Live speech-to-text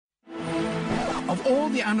Of all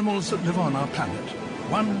the animals that live on our planet,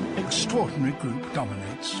 one extraordinary group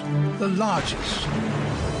dominates. The largest,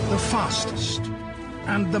 the fastest,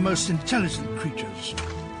 and the most intelligent creatures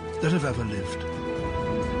that have ever lived.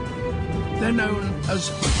 They're known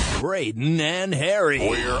as Braden and Harry.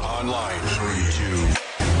 We're online. 3, 2,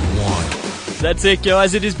 1. That's it,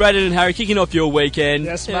 guys. It is Braden and Harry kicking off your weekend.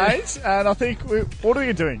 Yes, mate. And I think what are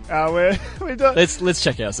we doing? We're doing. Let's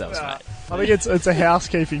check ourselves, mate. I think it's a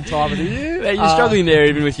housekeeping time of the year. You're struggling there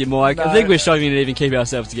even with your mic. No, I think we're struggling to even keep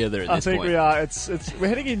ourselves together at this point. I think we are. We're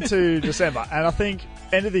heading into December, and I think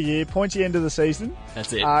end of the year, pointy end of the season.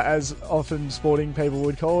 That's it. As often sporting people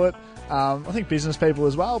would call it. I think business people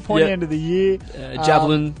as well. Pointy end of the year.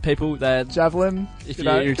 Javelin people. Javelin. If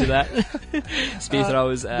you're into that. Spear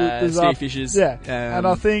throwers, spear fishers. Yeah. And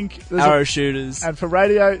I think... arrow shooters. And for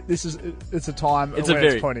radio, it's a time it's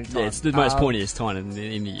pointy time. Yeah, it's the most pointiest time in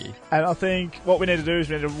the year. And I think what we need to do is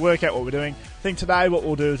we need to work out what we're doing. I think today what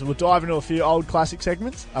we'll do is we'll dive into a few old classic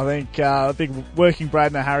segments. I think big working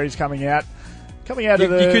Braden and Harry's coming out of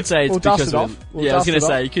the... You could say it's because I was going to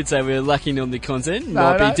say, you could say we're lacking on the content.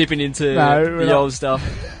 Might be dipping into the old stuff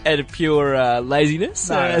out of pure laziness.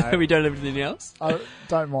 We don't have anything else. I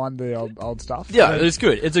don't mind the old stuff. Yeah, it's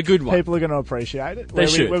good. It's a good one. People are going to appreciate it.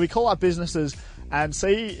 Where we call up businesses and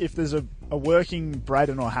see if there's a working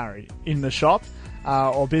Braden or Harry in the shop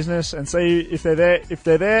or business and see if they're there. If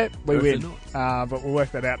they're there, we win. But we'll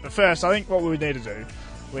work that out. But first, I think what we need to do,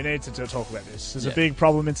 we need to talk about this. There's a big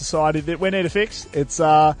problem in society that we need to fix. It's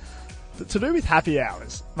to do with happy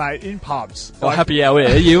hours, mate, in pubs. Happy hour.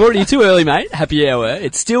 You're too early, mate. Happy hour.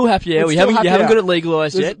 It's still happy hour. You haven't got it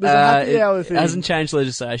legalised yet. There's a happy hour thing. It hasn't changed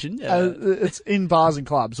legislation. It's in bars and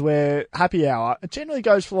clubs where happy hour, it generally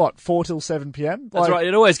goes for 4 till 7 p.m. That's right.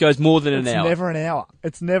 It always goes more than an hour.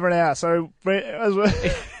 It's never an hour. So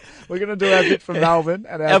we're going to do our bit from Melbourne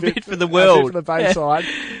and our bit for the world, our bit for the Bayside,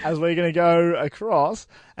 as we're going to go across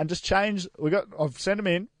and just change. I've sent them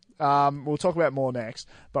in. We'll talk about more next,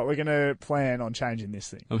 but we're going to plan on changing this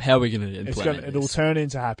thing. How are we going to plan it? It'll turn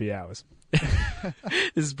into happy hours. This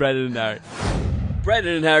is Braden and Harry.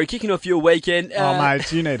 Braden and Harry kicking off your weekend. Mate,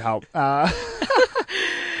 you need help. Thank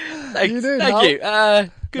you.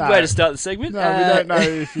 Good way to start the segment. No, we don't know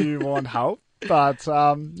if you want help. But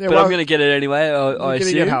I'm going to get it anyway. I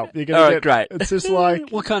assume. Get help. You're going to get great. It's just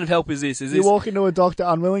like what kind of help is this? You walk into a doctor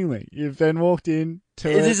unwillingly. You've then walked in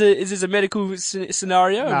to. Is this a medical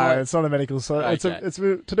scenario? No, it's not a medical. Okay. It's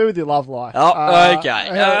to do with your love life. Oh,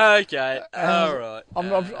 okay. Okay. All right.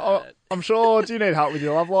 I'm sure. Do you need help with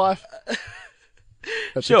your love life?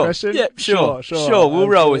 That's sure. the question? Yeah, sure. We'll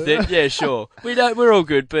roll with it. Yeah, sure. We're all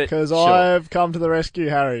good, but because I've come to the rescue,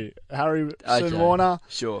 Harry Warner.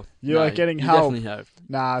 Sure. You are getting help. Definitely have.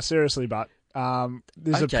 Nah, seriously, but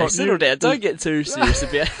settle down. Don't get too serious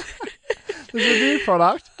about it. There's a new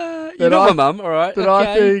product. You're not my mum, all right?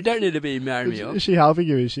 I think you don't need to be marrying me off. Is she helping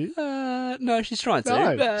you? Is she? No, she's trying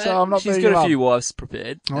to. No, so I'm not. She's got a few wives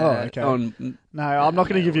prepared. Oh, okay. I'm not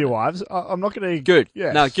going to give you wives. I'm not going to. Good.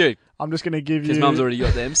 Yes. No, good. I'm just going to give you. Because mum's already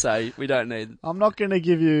got them, so we don't need. I'm not going to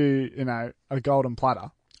give you, a golden platter.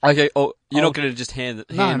 Okay. Oh, you're not going to just hand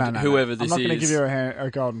whoever this is. I'm not going to give you a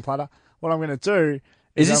golden platter. What I'm going to do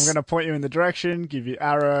is I'm going to point you in the direction, give you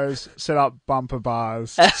arrows, set up bumper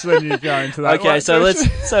bars, so then you go into that. Okay, so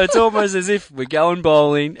it's almost as if we're going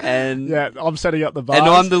bowling and I'm setting up the bars, and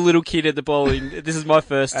I'm the little kid at the bowling. This is my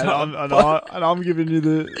first time, and I'm giving you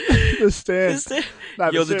the stand. No,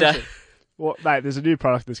 you're the dad. Well, mate, there's a new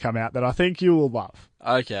product that's come out that I think you will love.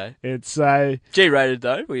 Okay. It's a... G-rated,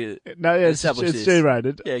 though. It's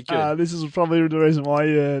G-rated. Yeah, good. This is probably the reason why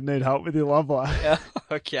you need help with your love life.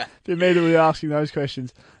 Okay. You're immediately asking those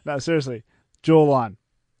questions. No, seriously. Jawline,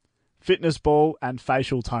 fitness ball, and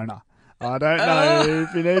facial toner. I don't know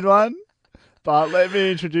if you need one, but let me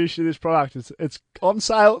introduce you to this product. It's on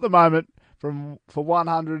sale at the moment for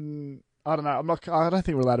 100 and... I don't know. I don't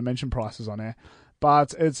think we're allowed to mention prices on air.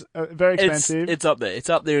 But it's very expensive. It's up there. It's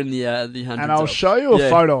up there in the hundreds. And I'll show you a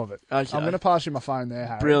photo of it. Okay. I'm going to pass you my phone there,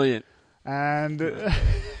 Harry. Brilliant. And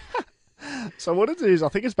so what it is, I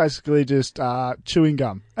think it's basically just chewing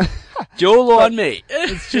gum. Jawline me.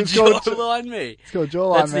 It's Jawline me. It's called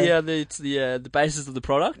Jawline me. That's the basis of the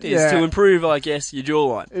product is to improve, I guess, your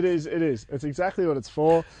jawline. It is. It's exactly what it's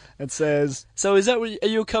for. It says. So is that what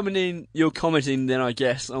you're commenting then, I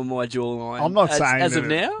guess, on my jawline? I'm not saying as of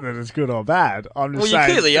now that it's good or bad. I'm just saying.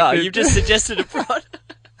 You clearly are. You've just suggested a product.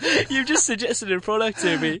 You've just suggested a product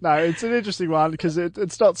to me. No, it's an interesting one because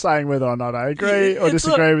it's not saying whether or not I agree or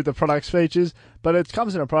disagree with the product's features, but it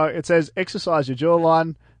comes in a product. It says exercise your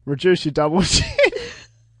jawline, reduce your double chin.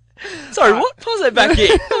 Sorry, what? Pause that back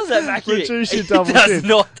here. Reduce your double chin. It does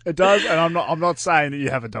not. It does, and I'm not saying that you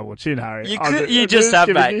have a double chin, Harry. You just have,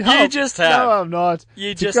 mate. You just have. No, I'm not.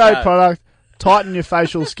 It's a great product. Tighten your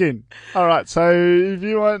facial skin. All right, so if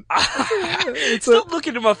you want... Stop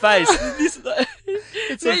looking at my face.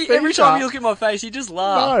 Every time you look at my face, you just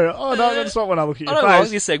laugh. No, that's not when I look at your face. I don't like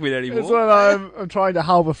this segment anymore. It's when I'm trying to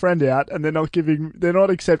help a friend out, and they're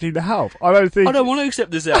not accepting the help. I don't want to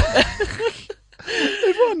accept this help.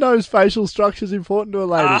 Everyone knows facial structure is important to a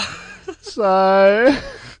lady. So...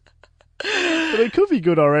 But it could be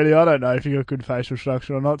good already. I don't know if you got good facial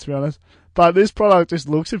structure or not, to be honest. But this product just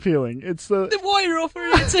looks appealing. Then why are you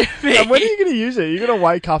offering it to me? And when are you going to use it? You're going to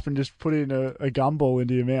wake up and just put in a gumball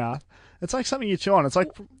into your mouth. It's like something you chew on. It's like...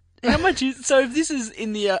 How much is... So if this is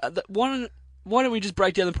in the... why don't we just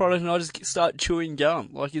break down the product and I just start chewing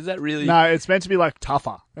gum? Like, is that really... No, it's meant to be like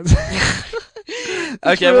tougher.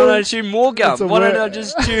 Okay, why don't I chew more gum? Why don't I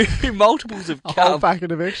just chew multiples of gum? A whole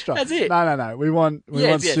packet of extra. That's it. No. We want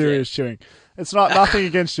serious chewing. It's nothing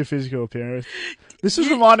against your physical appearance. This is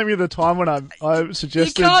reminding me of the time when I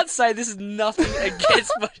suggested... You can't say this is nothing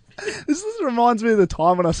against my... This reminds me of the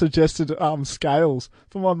time when I suggested scales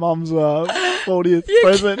for my mum's 40th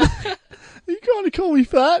present. You kind of call me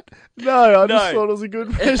fat? No, I just thought it was a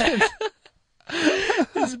good present.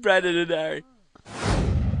 This is Brandon and Harry.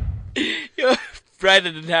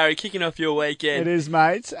 Brandon and Harry kicking off your weekend. It is,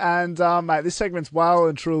 mate. And, mate, this segment's well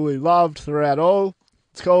and truly loved throughout all.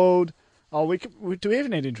 It's called... do we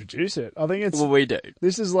even need to introduce it? I think it's... Well, we do.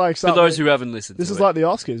 This is like something... For those who haven't listened to it. This is like the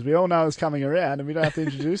Oscars. We all know it's coming around and we don't have to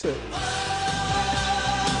introduce it.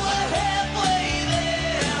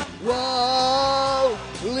 Whoa,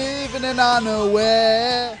 living in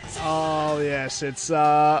underwear. Oh, yes, it's...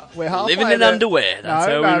 we're halfway living in underwear. That's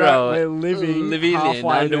how we roll. We're living halfway in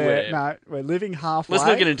underwear. There. No, we're living halfway. Let's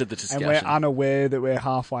not get into the discussion. And we're unaware that we're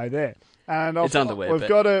halfway there. And it's underwear.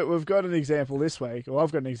 We've got an example this week, or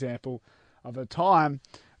I've got an example of a time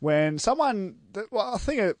when someone... Well, I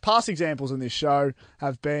think past examples in this show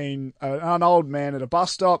have been an old man at a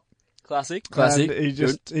bus stop. Classic. And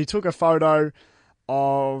he took a photo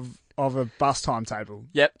of a bus timetable.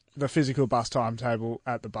 Yep. The physical bus timetable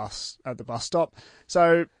at the bus stop.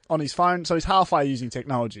 So on his phone, so he's halfway using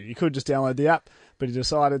technology. He could just download the app, but he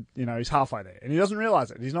decided, he's halfway there. And he doesn't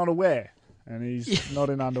realise it. He's not aware. And he's not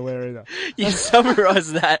in underwear either. You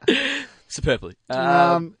summarised that superbly.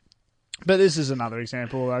 But this is another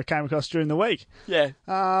example I came across during the week. Yeah.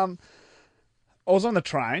 I was on the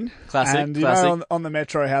train. Classic. And classic. On the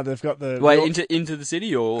metro how they've got the... Wait, into the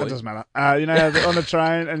city or... It doesn't matter. How on the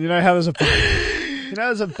train, and how there's a...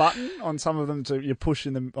 there's a button on some of them you push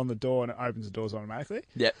on the door and it opens the doors automatically?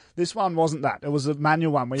 Yep. This one wasn't that. It was a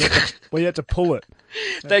manual one where you had to pull it.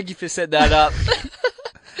 Thank you for setting that up.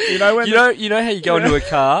 You know how you go into a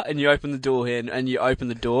car and you open the door here and you open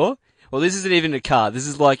the door? Well, this isn't even a car. This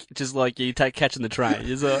is just like you catching the train.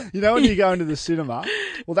 When you go into the cinema?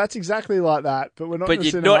 Well, that's exactly like that, but we're not in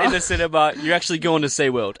the cinema. But you're not in the cinema. You're actually going to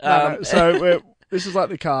SeaWorld. No. So this is like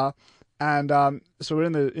the car, and so we're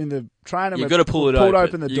in the train and you've got to pull it open.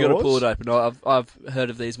 Open the doors. You've got to pull it open. I've heard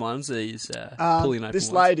of these ones. These pulling open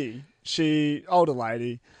this ones. Lady, older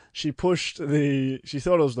lady, she pushed she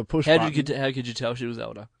thought it was the push button. How could you tell she was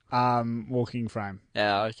older? Walking frame.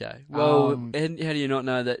 Yeah, okay. Well, and how do you not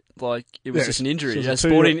know that, it was just an injury?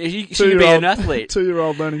 She could be an athlete.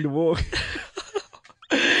 2-year-old learning to walk.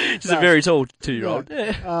 She's a very tall 2-year-old.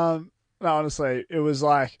 No, honestly, it was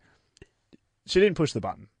she didn't push the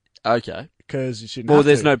button. Okay. Because she didn't Well,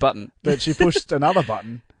 there's no button. But she pushed another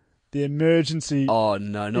button. The emergency Oh,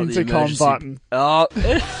 no, not the intercom emergency button. Oh.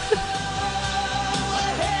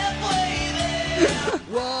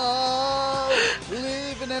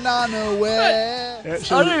 Underwear. I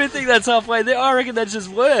don't even think that's halfway there. I reckon that's just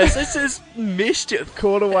worse. That's just mischief.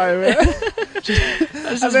 Caught away with it.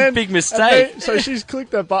 That's just a big mistake. So she's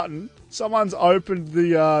clicked that button. Someone's opened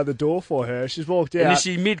the door for her. She's walked out. And is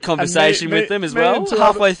she mid-conversation with them as well?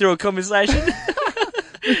 Halfway through a conversation?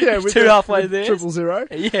 Yeah, with two halfway there. 000.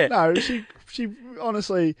 Yeah. No, she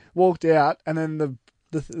honestly walked out, and then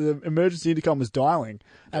the emergency intercom was dialing,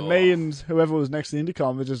 and me and whoever was next to the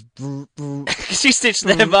intercom were just... She stitched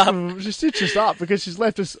them up. She stitched us up because she's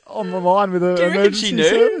left us on the line with an emergency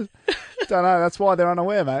service. Don't know. That's why they're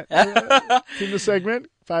unaware, mate. It's in the segment.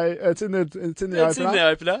 It's in the opener. It's in the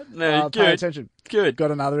opener. No, good. Pay attention. Good.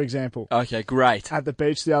 Got another example. Okay, great. At the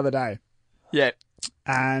beach the other day. Yeah.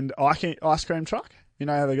 And ice cream truck. You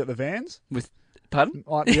know how they got the vans? Pardon?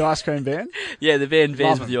 The ice cream van? Yeah, the vans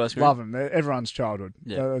with the ice cream. Love them. They're everyone's childhood.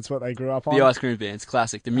 Yeah. That's what they grew up on. The ice cream vans,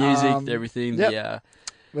 classic. The music, everything, yep.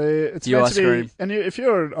 the ice cream. And if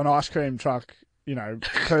you're an ice cream truck,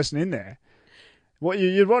 person in there, What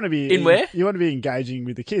you'd want to be in where? You want to be engaging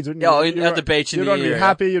with the kids, wouldn't you? Oh, at the beach in the You'd want to be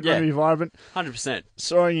happy. You'd want to be vibrant. 100%.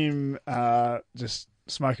 Sawing him just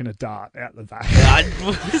smoking a dart out the back. I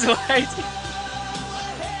was waiting.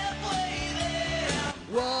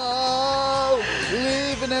 Whoa,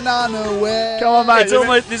 living in unaware. Come on,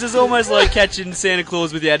 mate. This is almost like catching Santa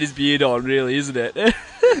Claus without his beard on, really, isn't it? It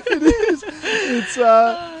is.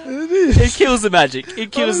 It is. It kills the magic.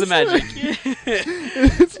 It kills the magic.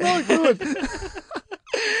 It's not good.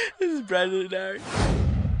 This is Braden and Harry.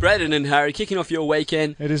 Braden and Harry kicking off your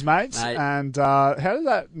weekend. It is, mate. And how did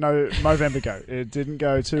that Movember go? It didn't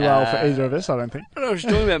go too well for either of us, I don't think. I don't know what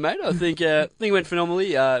you're talking about, mate. I think it went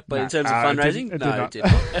phenomenally, but in terms of fundraising, it did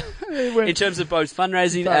not. In terms of both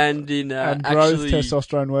fundraising and in and actually growth,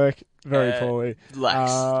 testosterone work, very poorly.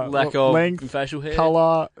 Lack of length, facial hair,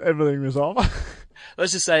 colour, everything was off.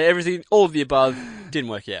 Let's just say everything, all of the above, didn't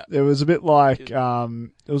work out. It was a bit like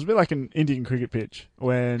an Indian cricket pitch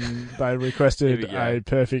when they requested a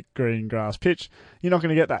perfect green grass pitch. You're not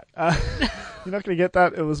going to get that. You're not going to get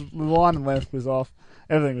that. It was the line and length was off.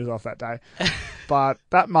 Everything was off that day. But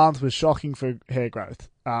that month was shocking for hair growth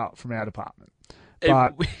from our department.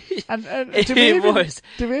 But did we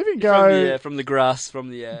even go from the grass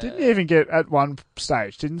didn't you even get at one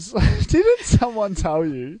stage? Didn't someone tell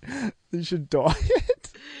you you should dye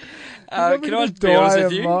it? Can I be honest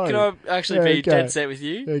with you? Can I actually be dead set with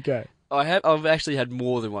you? Okay. I've actually had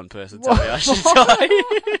more than one person tell me I should dye.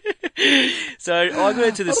 So I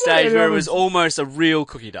got to the stage where it was almost a real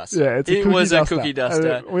cookie duster. Yeah, it was a cookie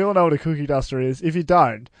duster. We all know what a cookie duster is. If you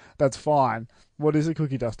don't, that's fine. What is a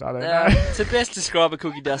cookie duster? I don't know. To best describe a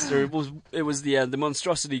cookie duster, it was the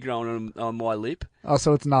monstrosity growing on my lip. Oh,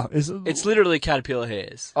 so it's not. It's literally caterpillar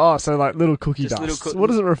hairs. Oh, so like little cookie dust. What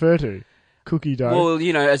does it refer to? Cookie dough.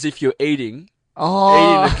 Well, as if you're eating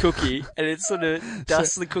the cookie, and it sort of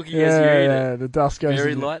dusts the cookie as you eat it. Yeah, the dust goes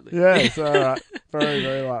very lightly. Yeah, it's all right. Very,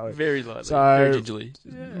 very lightly. Very lightly. So, very gingerly.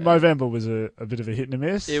 Movember was a bit of a hit and a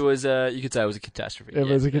miss. It was, you could say it was a catastrophe. It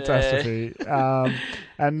was a catastrophe.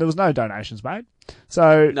 And there was no donations made.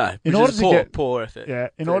 So, no, in order to get poor effort. Yeah,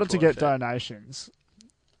 in order to get donations,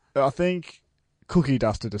 I think cookie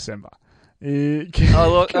duster December.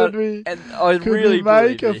 Could we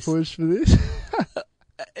make a push for this?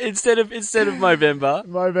 Instead of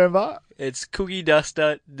Movember, it's Cookie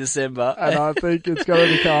Duster December, and I think it's going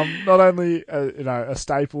to become not only a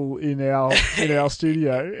staple in our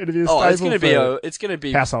studio. It'll be a staple. It's going to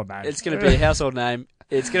be household name. It's going to be a household name.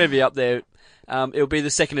 It's going to be up there. It'll be the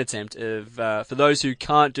second attempt of for those who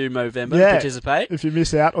can't do Movember participate. If you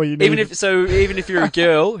miss out, or you need even if you're a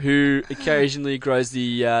girl who occasionally grows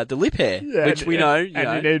the lip hair, which we know,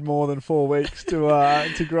 you need more than 4 weeks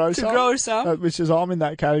to grow some. Which is I'm in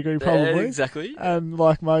that category probably. Exactly. And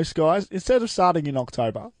like most guys, instead of starting in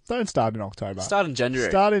October, don't start in October. Start in January.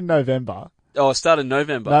 Start in November. Oh, start in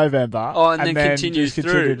November. Oh, and then continue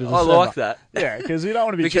through. I like that. Yeah, because you don't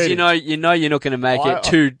want to be because cheating. you're not going to make it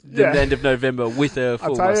to the end of November with a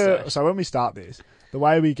full mustache. So when we start this, the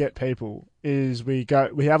way we get people is we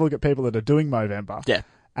have a look at people that are doing Movember. Yeah.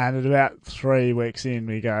 And at about 3 weeks in,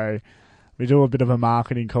 we do a bit of a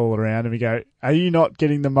marketing call around and we go, are you not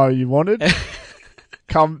getting the mo you wanted?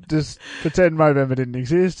 Come, just pretend Movember didn't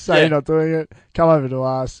exist. Say you're not doing it. Come over to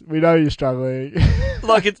us. We know you're struggling.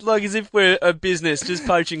 like as if we're a business just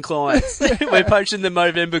poaching clients. We're poaching the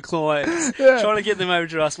Movember clients, trying to get them over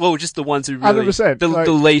to us. Well, just the ones who really 100%.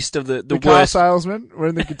 The least of the worst. Car salesman. We're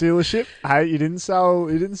in the dealership. Hey, you didn't sell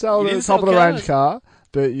the top of the range car,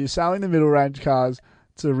 but you're selling the middle range cars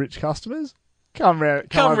to rich customers. Come over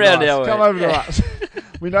to us.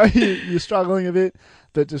 We know you're struggling a bit.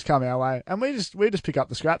 But just come our way, and we just pick up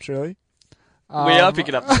the scraps. Really, we are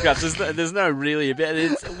picking up the scraps. There's no really about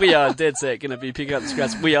it. We are dead set going to be picking up the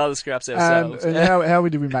scraps. We are the scraps ourselves. And how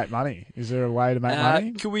do we make money? Is there a way to make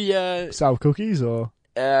money? Could we sell cookies or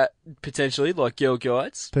potentially like Girl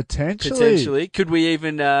Guides? Potentially. Could we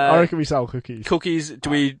even? I reckon we sell cookies. Cookies? Do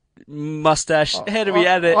we? Mustache. How do we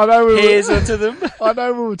add it? Hairs onto them. I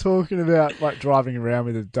know we were talking about like driving around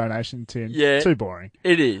with a donation tin. Yeah, too boring.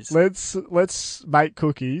 It is. Let's make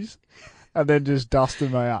cookies, and then just dust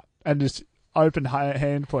them out, and just open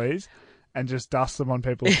hand, please, and just dust them on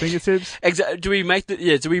people's fingertips. Exactly. Do we make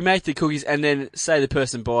the cookies and then say the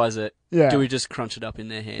person buys it? Yeah. Do we just crunch it up in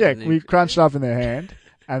their hand? Yeah, we crunch it up in their hand,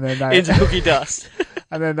 and then they into cookie dust.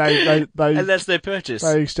 And then they and that's their purchase.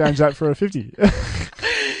 They exchange that for a 50.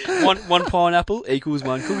 one pineapple equals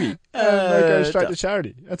one cookie. And they go straight to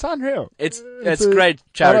charity. It's unreal. It's great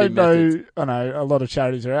charity methods. I know a lot of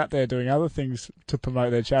charities are out there doing other things to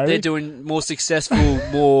promote their charity. They're doing more successful,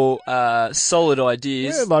 more solid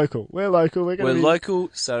ideas. We're local. We're local,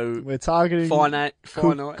 so we're targeting finite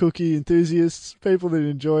cookie enthusiasts, people that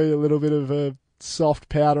enjoy a little bit of a soft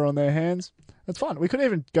powder on their hands. It's fun. We could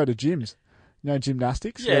even go to gyms.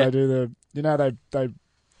 Gymnastics. Yeah. Where they do the. They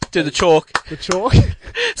do the chalk. The chalk.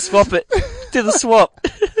 Swap it. Do the swap.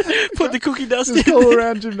 Put the cookie dust Just in. Call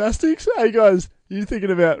around gymnastics. Hey guys, you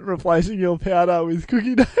thinking about replacing your powder with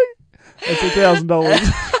cookie dough? That's $1,000.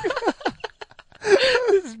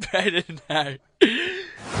 This is Braden and Harry.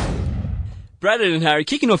 Braden and Harry,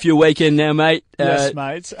 kicking off your weekend now, mate. Yes,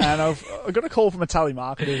 mate. And I got a call from a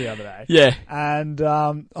telemarketer the other day. Yeah. And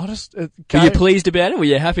I just... Were you pleased about it? Were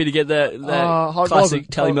you happy to get that classic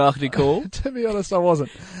telemarketer call? To be honest, I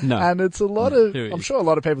wasn't. No. And it's a lot of... I'm sure a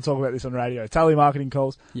lot of people talk about this on radio, telemarketing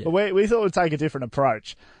calls. Yeah. But we thought we'd take a different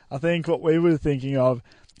approach. I think what we were thinking of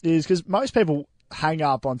is... Because most people hang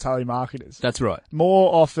up on telemarketers. That's right.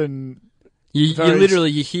 More often... You go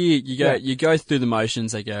through the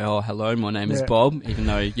motions. They go, oh, hello, my name is Bob, even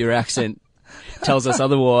though your accent tells us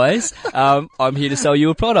otherwise. I'm here to sell you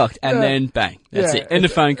a product. And then bang, that's it. End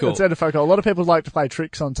of phone call. It's end of phone call. A lot of people like to play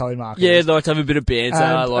tricks on telemarketers. Yeah, they like to have a bit of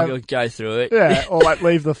banter, go through it. Yeah, or like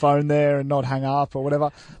leave the phone there and not hang up or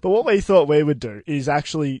whatever. But what we thought we would do is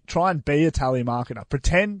actually try and be a telemarketer.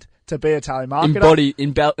 Pretend to be a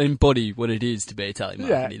telemarketer. Embody what it is to be a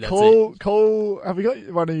telemarketer. Yeah, call. Have we got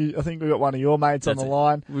one of you? I think we've got one of your mates on the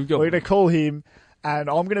line. We're going to call him, and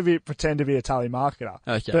I'm going to pretend to be a telemarketer.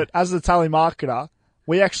 Okay. But as a telemarketer,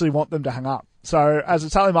 we actually want them to hang up. So as a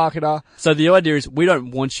telemarketer... So the idea is we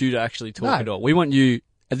don't want you to actually talk at all. We want you,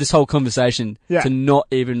 at this whole conversation, to not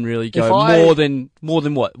even really go more than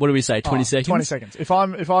what? What do we say, 20 seconds? 20 seconds. If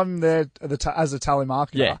I'm there as a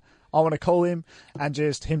telemarketer... I want to call him and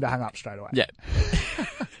just him to hang up straight away. Yeah.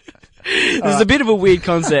 This is a bit of a weird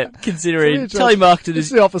concept considering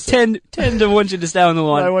telemarketers tend to want you to stay on the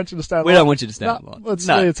line. They want you to stay on the line. We don't want you to stay on the line. Let's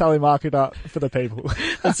be a telemarketer for the people.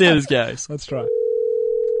 Let's see how this goes. Let's try.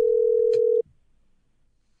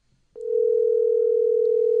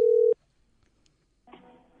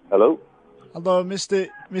 Hello? Hello, Mr.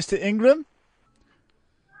 Ingram?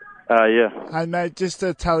 Yeah. Hey, mate, just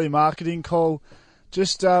a telemarketing call.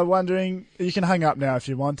 Just wondering, you can hang up now if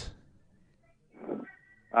you want.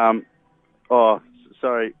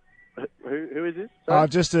 Sorry. Who is this? Sorry?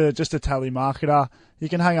 Just a telemarketer. You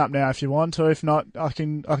can hang up now if you want, or if not, I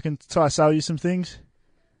can try to sell you some things.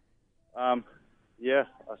 Yeah,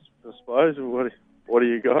 I suppose. What do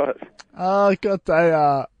you got? I got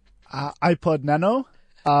a iPod Nano,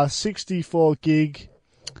 64 gig.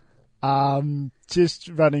 Just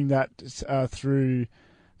running that through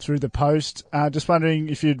the post. Just wondering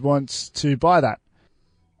if you'd want to buy that.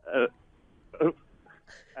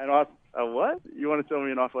 What? You want to sell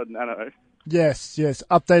me an iPod Nano? Yes.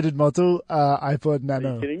 Updated model, iPod Nano.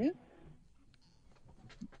 Are you kidding me?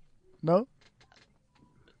 No?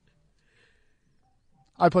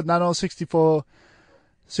 iPod Nano, 64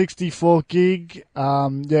 gig. I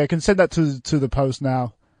can send that to the post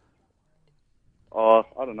now. Oh,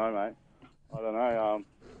 I don't know, mate. I don't know.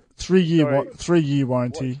 3 year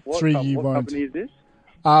warranty. What company is this?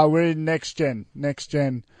 We're in Next Gen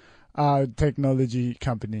technology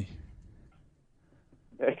company.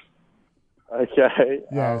 Okay.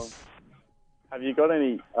 Yes. Have you got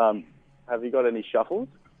any shuffles?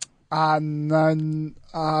 None.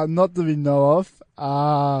 Not that we know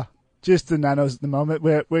of. Just the Nanos at the moment.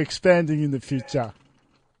 We're expanding in the future.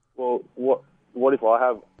 Well, what if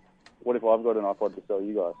I've got an iPod to sell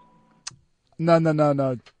you guys? No.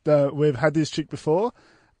 We've had this trick before.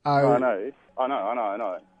 I know.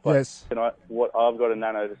 But yes. I've got a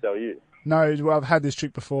Nano to sell you. No, well, I've had this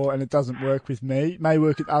trick before and it doesn't work with me. It may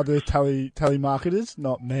work with other telemarketers,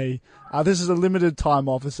 not me. This is a limited time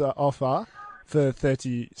offer for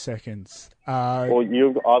 30 seconds. Mine's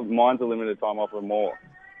a limited time offer more.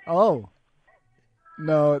 Oh.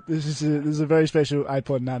 No, this is a very special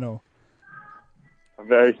iPod Nano. A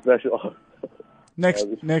very special.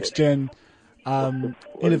 Next gen.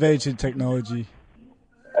 Innovative technology.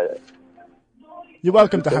 You're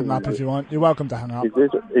welcome to hang up if you want. You're welcome to hang up.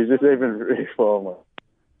 Is this even reform?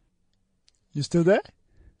 You still there?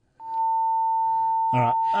 All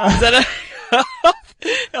right. Is that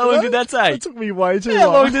How long did that take? It took me way too long.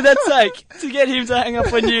 How long did that take to get him to hang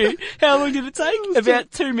up on you? How long did it take?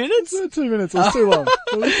 About 2 minutes? 2 minutes. It was too long.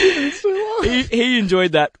 It was 2 minutes too long. He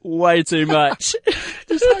enjoyed that way too much.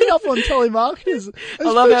 Just hang up on telemarketers. I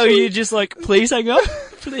love how you just like, please hang up.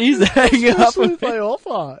 Please hang up. Especially if they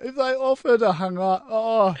offer to hang up.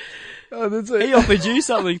 Oh, that's it. He offered you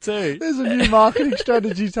something too. There's a new marketing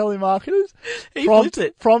strategy, telemarketers. He flipped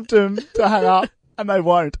it. Prompt them to hang up, and they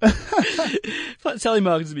won't.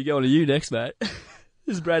 Telemarketers will be going to you next, mate.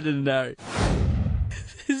 This is Brandon and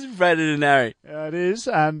Harry. Yeah, it is.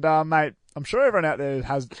 And, mate, I'm sure everyone out there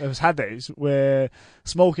has had these where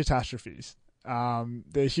small catastrophes,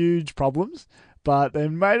 they're huge problems, but they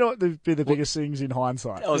may not be the biggest things in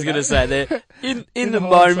hindsight. I was going to say, they're in the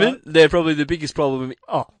moment, they're probably the biggest problem.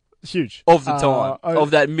 Huge. Of the time.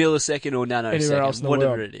 Of that millisecond or nanosecond,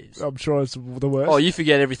 whatever it is. I'm sure it's the worst. Oh, you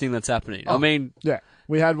forget everything that's happening. I mean... Yeah.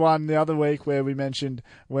 We had one the other week where we mentioned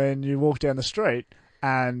when you walk down the street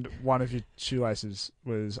and one of your shoelaces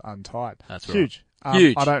was untied. That's right. Huge.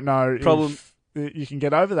 Huge. I don't know Problem. If you can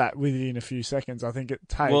get over that within a few seconds. I think it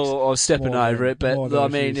takes... Well, I was stepping over it, but I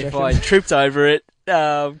mean, if I tripped over it,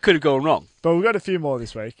 could have gone wrong. But we've got a few more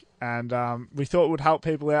this week, and we thought it would help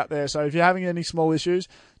people out there. So if you're having any small issues,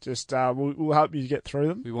 just we'll help you get through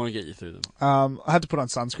them. We want to get you through them. I had to put on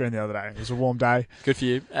sunscreen the other day. It was a warm day. Good for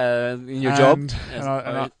you. In your job.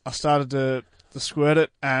 And I started to squirt it,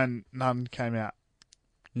 and none came out.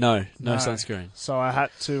 No sunscreen. So I had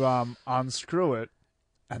to unscrew it,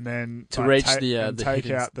 and then reach take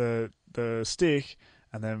out the stick,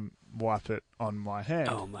 and then wipe it on my hand.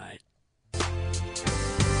 Oh, mate.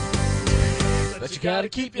 But you gotta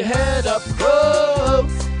keep your head up, whoa.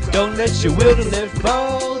 Don't let your wilderness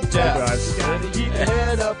fall down. Guys. You gotta keep your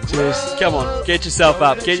head up, whoa. Come on, get yourself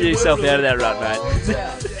up. Get yourself out of that rut, mate.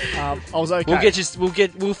 I was okay.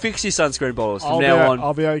 We'll fix your sunscreen bottles from now on.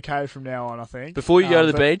 I'll be okay from now on, I think. Before you go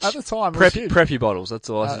to the beach, at the time, prep your bottles. That's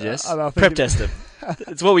all I suggest. Prep test them.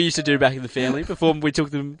 It's what we used to do back in the family before we took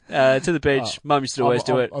them to the beach. Mum used to always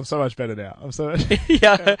do it. I'm so much better now.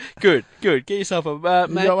 Yeah, good. Get yourself up,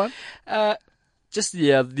 mate. You got one? Just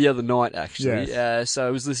the other night, actually. Yes. So I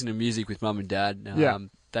was listening to music with Mum and Dad.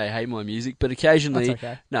 They hate my music, but occasionally... That's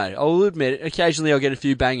okay. No, I'll admit it. Occasionally I'll get a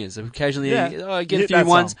few bangers. Occasionally I get a few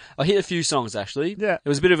ones. I hit a few songs, actually. Yeah. It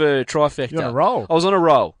was a bit of a trifecta. You're on a roll. I was on a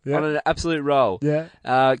roll. Yeah. On an absolute roll.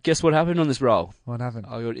 Yeah. Guess what happened on this roll? What happened?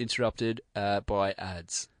 I got interrupted by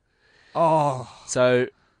ads. Oh. So...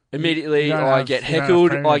 Immediately, I get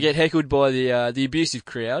heckled. I get heckled by the abusive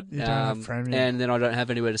crowd, you don't have premium. And then I don't have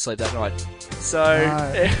anywhere to sleep that night. So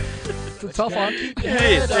it's a tough one. It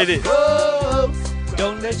is.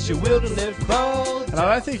 Don't let your wilderness fall. And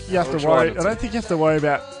I don't think you have to worry. I don't think you have to worry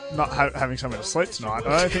about not having somewhere to sleep tonight.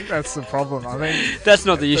 I don't think that's the problem. I mean, that's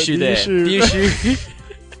not the issue there. The issue.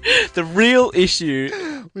 The real issue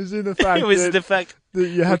was in the fact that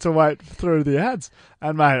you had to wait through the ads.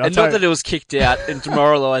 And mate, and not that it was kicked out and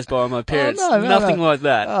demoralised by my parents. Nothing like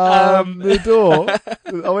that. The door.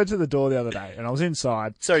 I went to the door the other day and I was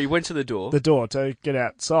inside. Sorry, you went to the door? The door to get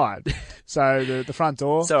outside. So the front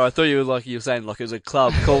door. Sorry, I thought you were saying like it was a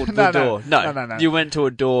club called the door. No. You went to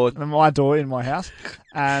a door. My door in my house.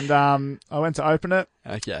 And I went to open it.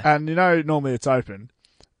 Okay. And normally it's open.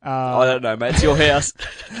 I don't know, mate. It's your house.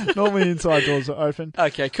 Normally inside doors are open.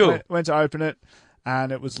 Okay, cool. Went to open it,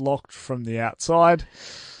 and it was locked from the outside,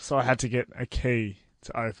 so I had to get a key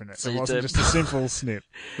to open it. So it wasn't just a simple snip.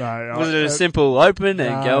 No, wasn't it a simple open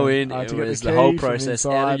and go in? It was the whole process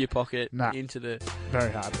out of your pocket into the...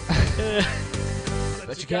 Very hard.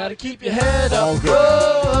 But you gotta keep your head up,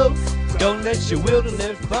 whoa. Don't let your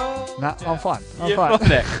wilderness fall. Nah, I'm fine. I'm fine.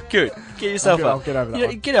 there. Good. Get yourself up. I'll get over that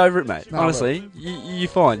one. Get over it, mate. Honestly, you're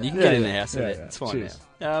fine. You can get in the house. It's fine. Cheers.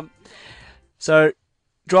 Now. So,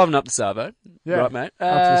 driving up the Savo. Yeah. Right, mate.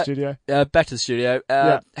 Up to the studio. Back to the studio.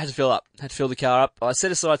 Had to fill up. Had to fill the car up. I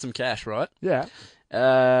set aside some cash, right? Yeah.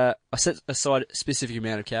 I set aside a specific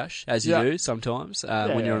amount of cash, as you do sometimes,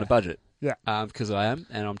 when you're on a budget. Yeah. Because I am,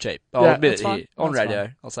 and I'm cheap. I'll admit it here. On radio.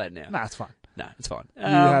 Fine. I'll say it now. Nah, it's fine. No, it's fine. You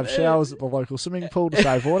have showers at the local swimming pool to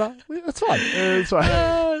save water. It's fine. It's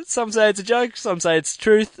fine. Some say it's a joke. Some say it's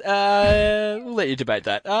truth. We'll let you debate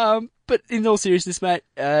that. But in all seriousness, mate,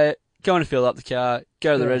 going to fill up the car,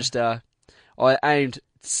 go to the register. I aimed to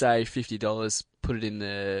say $50, put it in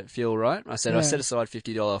the fuel, right? I said I set aside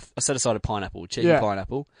 $50. I set aside a pineapple, cheeky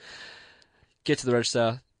pineapple. Get to the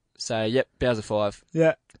register, say, yep, Bowser 5.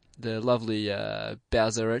 Yeah. The lovely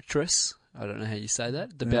Bowser-actress. I don't know how you say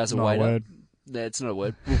that. The Bowser waiter. No, it's not a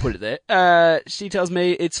word. We'll put it there. She tells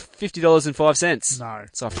me it's $50.05. No.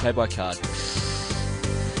 So I have to pay by card.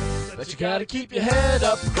 But you gotta keep your head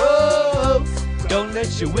up, whoa. Don't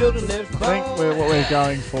let your wilderness fall. I think what we're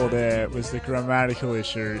going for there was the grammatical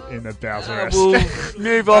issue in the Bowser. We'll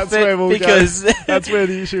move off it because that's where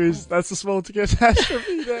the issue is. That's the small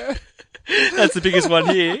catastrophe there. That's the biggest one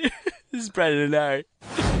here. This is Braden and Harry.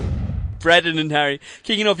 Braden and Harry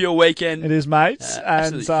kicking off your weekend. It is, mates.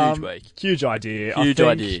 And huge week. Huge idea. Huge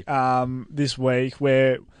idea. This week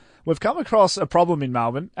where we've come across a problem in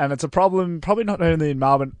Melbourne, and it's a problem probably not only in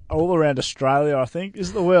Melbourne, all around Australia, I think.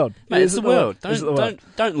 Is it the world? Mate, it's the world.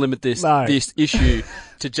 Don't limit this issue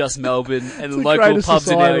to just Melbourne and local pubs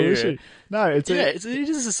in our area. Issue. No, it is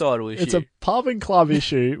a societal issue. It's a pub and club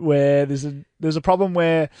issue where there's a problem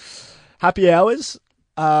where happy hours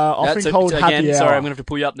often called happy hour. Sorry, I'm going to have to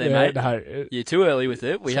pull you up there, mate. No, you're too early with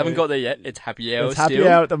it. We haven't got there yet. It's happy hour. It's happy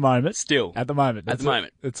hour at the moment. Still. At the moment. At the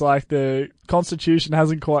moment. It's like the Constitution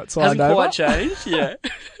hasn't quite signed over. Hasn't quite changed, yeah.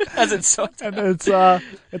 Hasn't signed and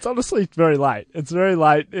it's honestly very late. It's very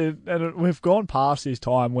late, and we've gone past this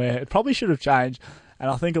time where it probably should have changed,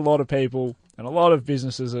 and I think a lot of people and a lot of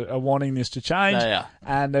businesses are wanting this to change. They are.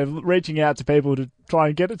 And they're reaching out to people to try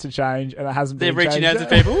and get it to change, and it hasn't been changed. They're reaching out to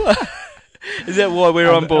people? Is that why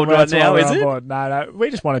we're on board right now, is it? No, we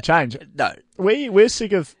just want to change it. No. We're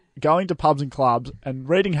sick of going to pubs and clubs and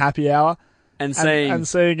reading happy hour and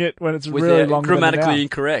seeing it when it's really long. Grammatically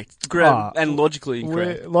incorrect. And logically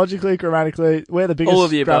incorrect. Grammatically, we're the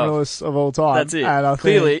biggest grammarists of all time. That's it. And I think,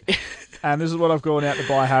 clearly. And this is what I've gone out to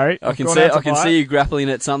buy, Harry. I can see you grappling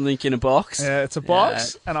at something in a box. Yeah, it's a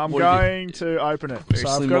box, and I'm going to open it. So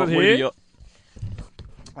I've got it here.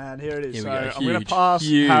 And here it is. Here so I'm going to pass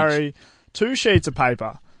Harry 2 sheets of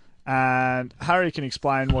paper, and Harry can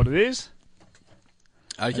explain what it is.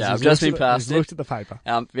 Okay, I've just been passed it. Looked at the paper.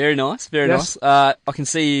 Very nice, very nice. I can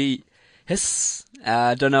see hiss.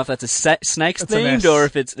 Don't know if that's a snakes themed or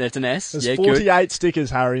if it's an S. There's 48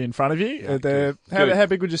 stickers, Harry, in front of you. How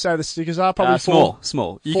big would you say the stickers are? Probably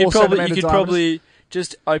small. You could probably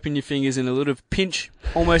just open your fingers in a little pinch,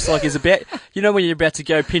 almost like it's about. You know when you're about to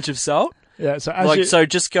go pinch of salt. Yeah, so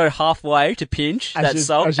just go halfway to pinch that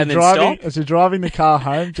salt and then stop. As you're driving the car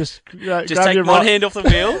home, just take one hand off the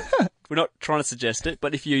wheel. We're not trying to suggest it,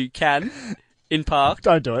 but if you can, in park,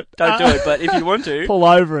 don't do it. Don't do it. But if you want to, pull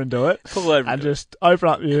over and do it. And just open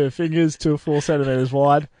up your fingers to 4 centimeters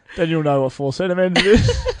wide. Then you'll know what 4 centimeters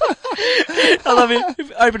is. I love it. If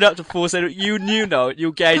you open it up to 4 centimeters, you know it.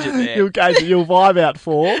 You'll gauge it there. You'll gauge it. You'll vibe out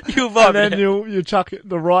 4. And then you'll chuck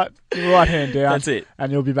the right hand down. That's it.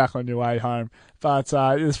 And you'll be back on your way home. But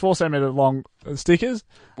there's 4 centimeter long stickers.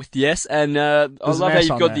 With the S. And I love how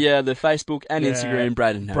you've got the Facebook and Instagram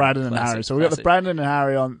Braden and Harry. Braden and Harry. So we've got the Braden and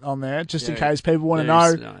Harry on there, just in case people want to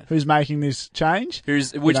know who's making this change.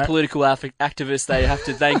 Which political activists they have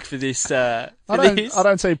to thank for this. I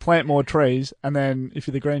don't see plant more trees, and then if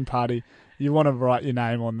you're the Green Party, you want to write your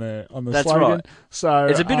name on the That's slogan. Right. So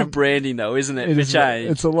it's a bit of branding, though, isn't it? For change,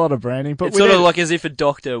 it's a lot of branding. But it's sort of like as if a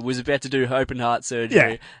doctor was about to do open heart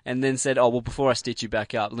surgery and then said, "Oh, well, before I stitch you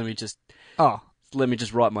back up, let me just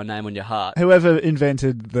write my name on your heart." Whoever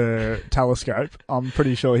invented the telescope, I'm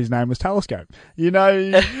pretty sure his name was Telescope. You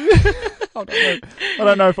know. I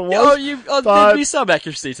don't know if it was. There'd be some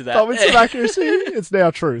accuracy to that. But with some accuracy, it's now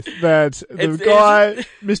truth that the guy,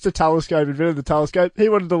 Mr. Telescope, invented the telescope. He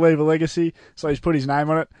wanted to leave a legacy, so he's put his name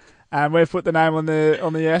on it. And we've put the name on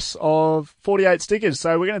the S of 48 stickers.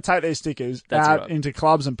 So we're going to take these stickers into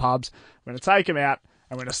clubs and pubs. We're going to take them out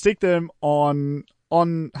and we're going to stick them on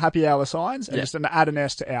happy hour signs and just add an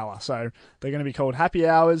S to hour. So they're going to be called happy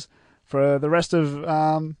hours for the rest of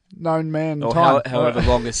known man or time. However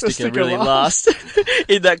long a sticker really lasts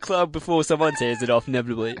in that club before someone tears it off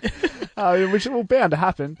inevitably. Which will bound to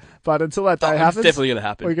happen, but until that day happens, it's definitely going to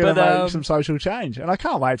happen. We're going to make some social change, and I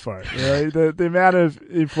can't wait for it. You know, the amount of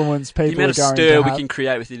influence people, the amount of are going stir to we have, can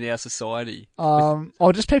create within our society.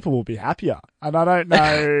 Or just people will be happier, and I don't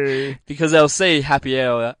know because they'll see happy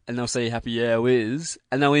hour and they'll see happy hour is,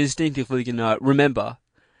 and they'll instinctively remember.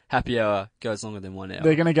 Happy hour goes longer than 1 hour.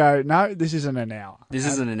 They're going to go, no, this isn't an hour. This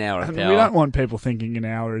isn't an hour of power. We don't want people thinking an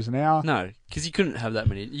hour is an hour. No, because you couldn't have that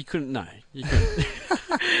many. You couldn't. This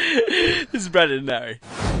is Braden and Harry.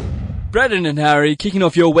 Braden and Harry, kicking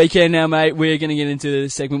off your weekend now, mate. We're going to get into the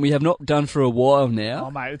segment we have not done for a while now.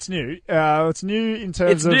 Oh, mate, it's new. It's new in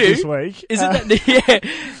terms of this week. Is it? Yeah.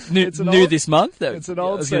 New this month. It's an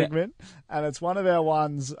old segment, and it's one of our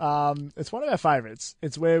ones. It's one of our favourites.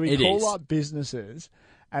 It's where we call up businesses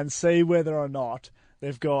and see whether or not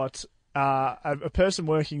they've got a person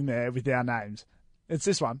working there with our names. It's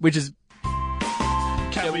this one. Which is...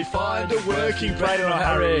 Can we find a working Braden or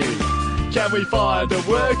Harry? Can we find a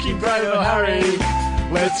working Braden or Harry?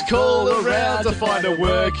 Let's call around to find a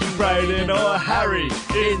working Braden or Harry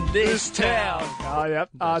in this town. Oh, yep.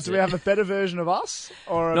 Do we have a better version of us?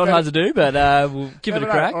 Or Not hard to do, but we'll give it a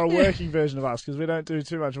crack. Or a working version of us, because we don't do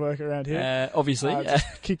too much work around here. Obviously.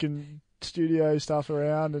 Just kicking studio stuff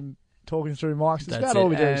around and talking through mics. That's about all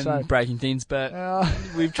we do. And breaking things, but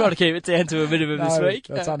we've tried to keep it down to a minimum this week.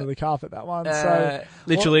 That's under the carpet, that one.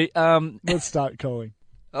 Literally. Let's start calling.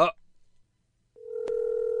 Oh.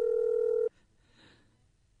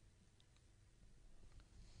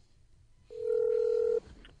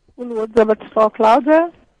 What's up, it's for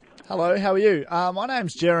Claudia? Hello, how are you? My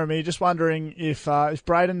name's Jeremy. Just wondering if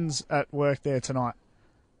Braden's at work there tonight.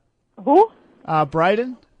 Who?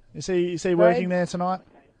 Braden. Is he working there tonight?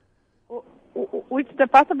 Which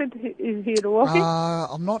department is he working?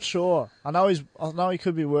 I'm not sure. I know he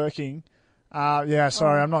could be working.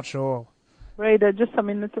 Sorry, I'm not sure. Right, just a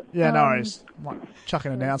minute. Yeah, no worries. Might chuck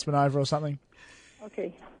an announcement over or something.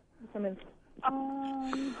 Okay, just a minute.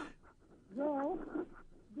 No.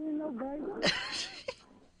 Do you know Braden?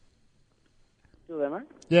 Still there, mate?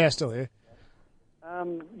 Yeah, still here.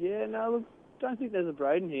 Look, don't think there's a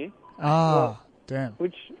Braden here. Damn.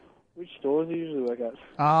 Which stores do you usually work at?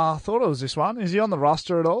 I thought it was this one. Is he on the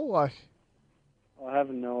roster at all? I have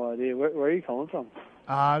no idea. Where are you calling from?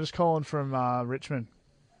 Just calling from Richmond.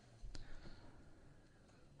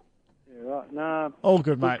 Yeah, right. Nah. All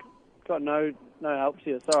good, mate. Got no helps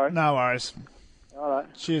here. Sorry. No worries. All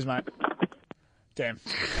right. Cheers, mate. Damn.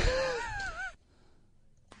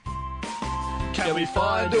 Can we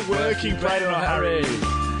find a working Braden or Harry?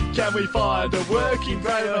 Can we find a working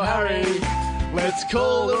Braden or Harry? Let's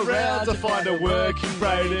call around to find a working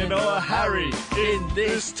Braden or Harry in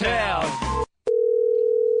this town.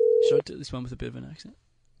 Should I do this one with a bit of an accent?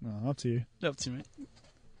 No, up to you. Up to me.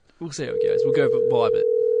 We'll see how it goes. We'll go vibe it.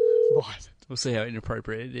 Vibe. We'll see how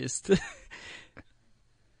inappropriate it is.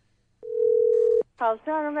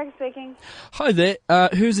 Rebecca speaking. Hi there.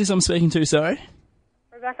 Who's this I'm speaking to, sorry?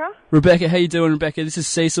 Rebecca? Rebecca, how you doing, Rebecca? This is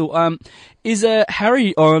Cecil. Is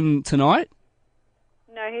Harry on tonight?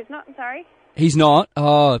 No, he's not, sorry. He's not?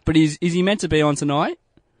 Oh, but is he meant to be on tonight?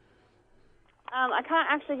 I can't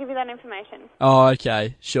actually give you that information. Oh,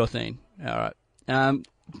 okay. Sure thing. All right.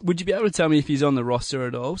 Would you be able to tell me if he's on the roster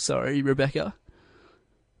at all? Sorry, Rebecca.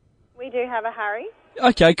 We do have a Harry.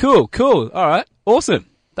 Okay, cool. All right. Awesome.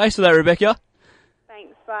 Thanks for that, Rebecca.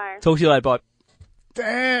 Thanks, bye. Talk to you later, bye.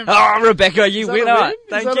 Damn. Oh, Rebecca, you winner. Win?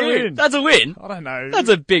 Thank you. That's a win. I don't know. That's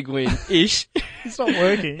a big win-ish. It's not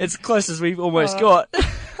working. It's the closest we've almost got.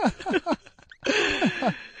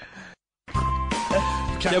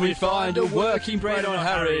 Can we find a working Braden or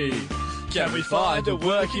Harry? Can we find a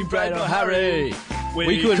working Braden or Harry?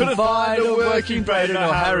 We couldn't find a working Braden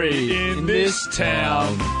or Harry in this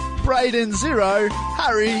town. Braden 0,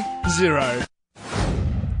 Harry 0.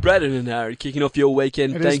 Braden and Harry kicking off your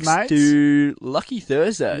weekend It thanks to Lucky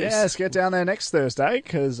Thursdays. Yes, get down there next Thursday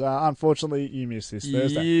because unfortunately you missed this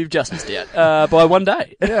Thursday. You've just missed out by one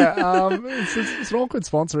day. Yeah, it's an awkward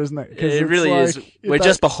sponsor, isn't it? It really is. We're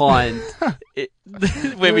just behind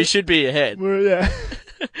where we should be ahead. Yeah.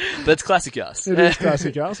 But it's classic us. It is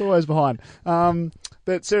classic us, always behind.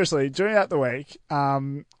 But seriously, during the week,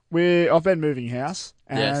 I've been moving house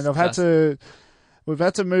and yes, we've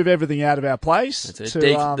had to move everything out of our place. That's it.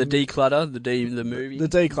 The declutter, the moving. The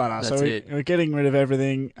declutter. That's so we're getting rid of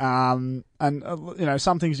everything. And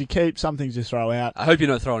some things you keep, some things you throw out. I hope you're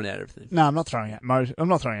not throwing out everything. No, I'm not throwing out I'm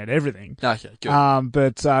not throwing out everything. Okay, good.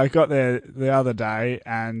 But I got there the other day,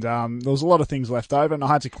 and there was a lot of things left over, and I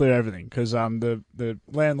had to clear everything because the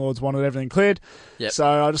landlords wanted everything cleared. Yep. So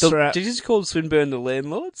I just threw out. Did you just call Swinburne the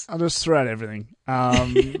landlords? I just threw out everything. Threw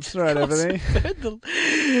out everything.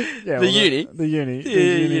 The uni. The uni.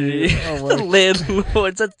 The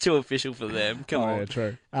landlords. That's too official for them. Come on. Yeah,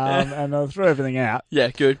 true. And I threw everything out. Yeah,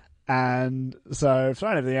 good. And so I've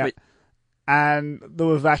thrown everything out. And there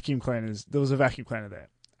were vacuum cleaners. There was a vacuum cleaner there.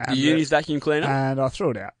 The uni's vacuum cleaner? And I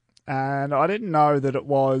threw it out. And I didn't know that it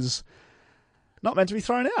was not meant to be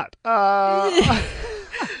thrown out.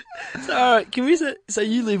 So, all right, can we say? So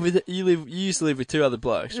you used to live with two other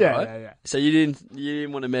blokes, right? Yeah. So you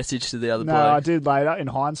didn't want a message to the other bloke? No, I did later in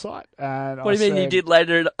hindsight. And what do you mean you did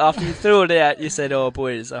later after you threw it out? You said, "Oh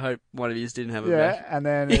boys, I hope one of you didn't have a vacuum." And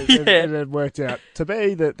then it had worked out to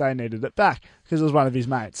be that they needed it back because it was one of his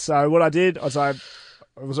mates. So what I did was it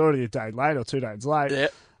was already a day late or 2 days late.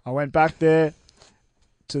 Yep. I went back there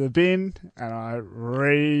to the bin and I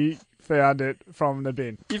refilled found it from the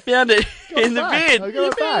bin. You found it in the bin. I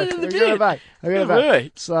got it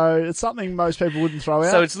back. So it's something most people wouldn't throw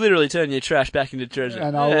out. So it's literally turning your trash back into treasure.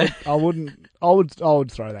 And I would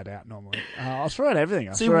throw that out normally. I'll throw out everything.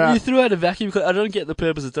 You threw out a vacuum cleaner. I don't get the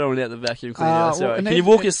purpose of throwing out the vacuum cleaner. Can you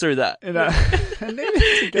walk us through that? It needed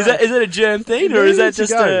to go. Is that a germ thing, or is that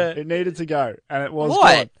just It needed to go, and it was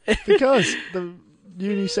Why? gone. Because the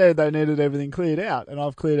uni said they needed everything cleared out, and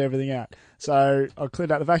I've cleared everything out. So I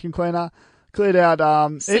cleared out the vacuum cleaner, cleared out...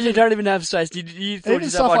 So you don't even have space. You thought to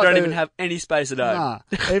yourself, I don't even have any space at home. Nah.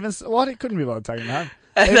 It couldn't be bothered taking it home.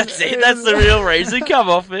 That's it. That's the real reason. Come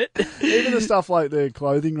off it. Even the stuff like the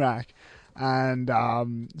clothing rack, and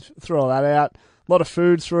threw all that out. A lot of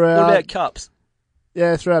food threw out. What about cups?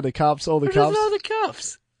 Yeah, threw out the cups, all the cups. All the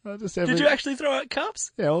cups? Did you actually throw out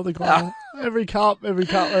cups? Yeah, all the cups. Every cup, every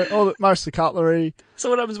cutlery, most of the cutlery. So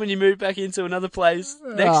what happens when you move back into another place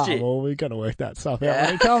next year? Well, we've got to work that stuff out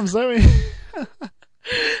when it comes, don't we?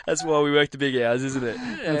 That's why we work the big hours, isn't it?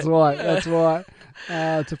 That's why.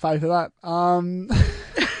 To pay for that.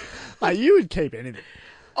 Mate, you would keep anything.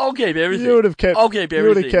 I'll keep everything. You would have kept. I'll keep everything. You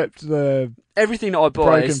would have kept the everything that I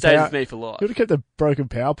buy stays with me for life. You would have kept the broken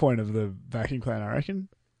PowerPoint of the vacuum cleaner, I reckon.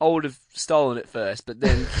 I would have stolen it first, but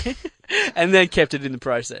then and then kept it in the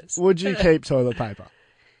process. Would you keep toilet paper?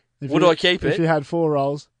 Would I keep it? If you had 4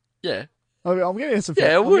 rolls? Yeah. I'm getting some.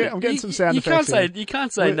 Yeah, I'm getting some sound effects. You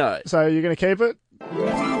can't say no. So you're going to keep it?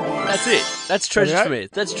 That's it. That's treasure for me.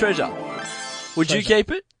 That's treasure. Would you keep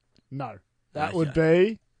it? No. That would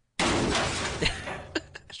be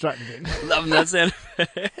straight in the bin. Loving that sound.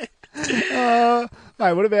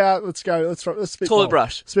 Mate, what about? Let's spitball. Toilet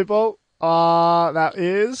brush. Spitball. That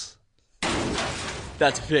is.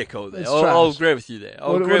 That's a fair call there. I'll agree with you there.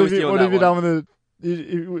 I'll agree with you on that. What have you done with the?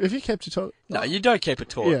 If you kept your toilet? No, you don't keep a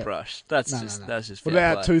toilet brush. That's just fair What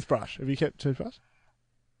about play. toothbrush? Have you kept a toothbrush?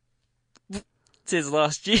 Since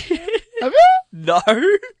last year. Have you? No.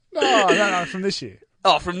 No, from this year.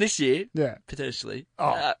 Oh, from this year? Yeah. Potentially.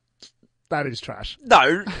 Oh, that is trash.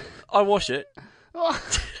 No, I wash it.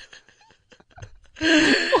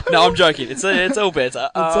 No, I'm joking. It's all better.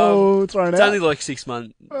 It's all thrown out. It's only like 6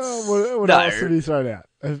 months. What else have you thrown out?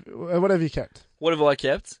 What have you kept? What have I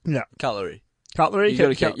kept? Yeah. Cutlery. Cutlery?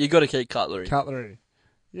 You got to keep cutlery. Cutlery.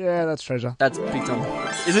 Yeah, that's treasure. That's big time.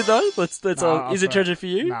 Is it though? Is it treasure for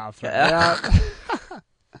you? Nah, I've thrown it out.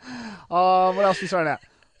 What else have you thrown out?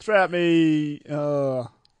 Throw out me. I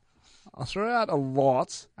threw out a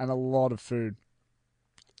lot of food.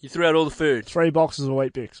 You threw out all the food. 3 boxes of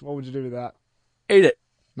Wheat Bix. What would you do with that? Eat it.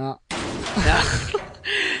 Nah.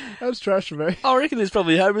 That's trash for me. I reckon there's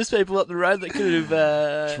probably homeless people up the road that could have...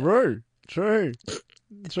 True.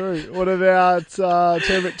 What about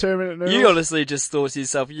 2-minute noodles? You honestly just thought to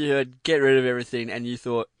yourself, you heard get rid of everything, and you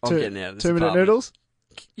thought, I'm getting out of this 2-minute apartment. noodles?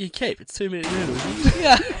 You keep. It's 2-minute noodles.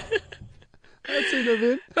 Yeah. That's in the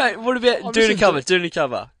bin. Mate, what about Doona cover? Doona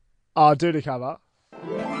cover. Oh, Doona cover.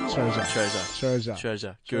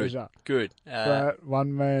 Treasure. Good. But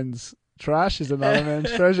one man's trash is another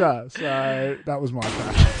man's treasure. So that was my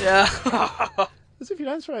trash. Yeah. As if you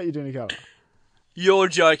don't throw out your Doona cover. You're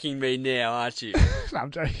joking me now, aren't you? No,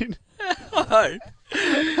 I'm joking. No.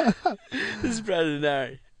 This is Brandon and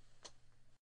Harry.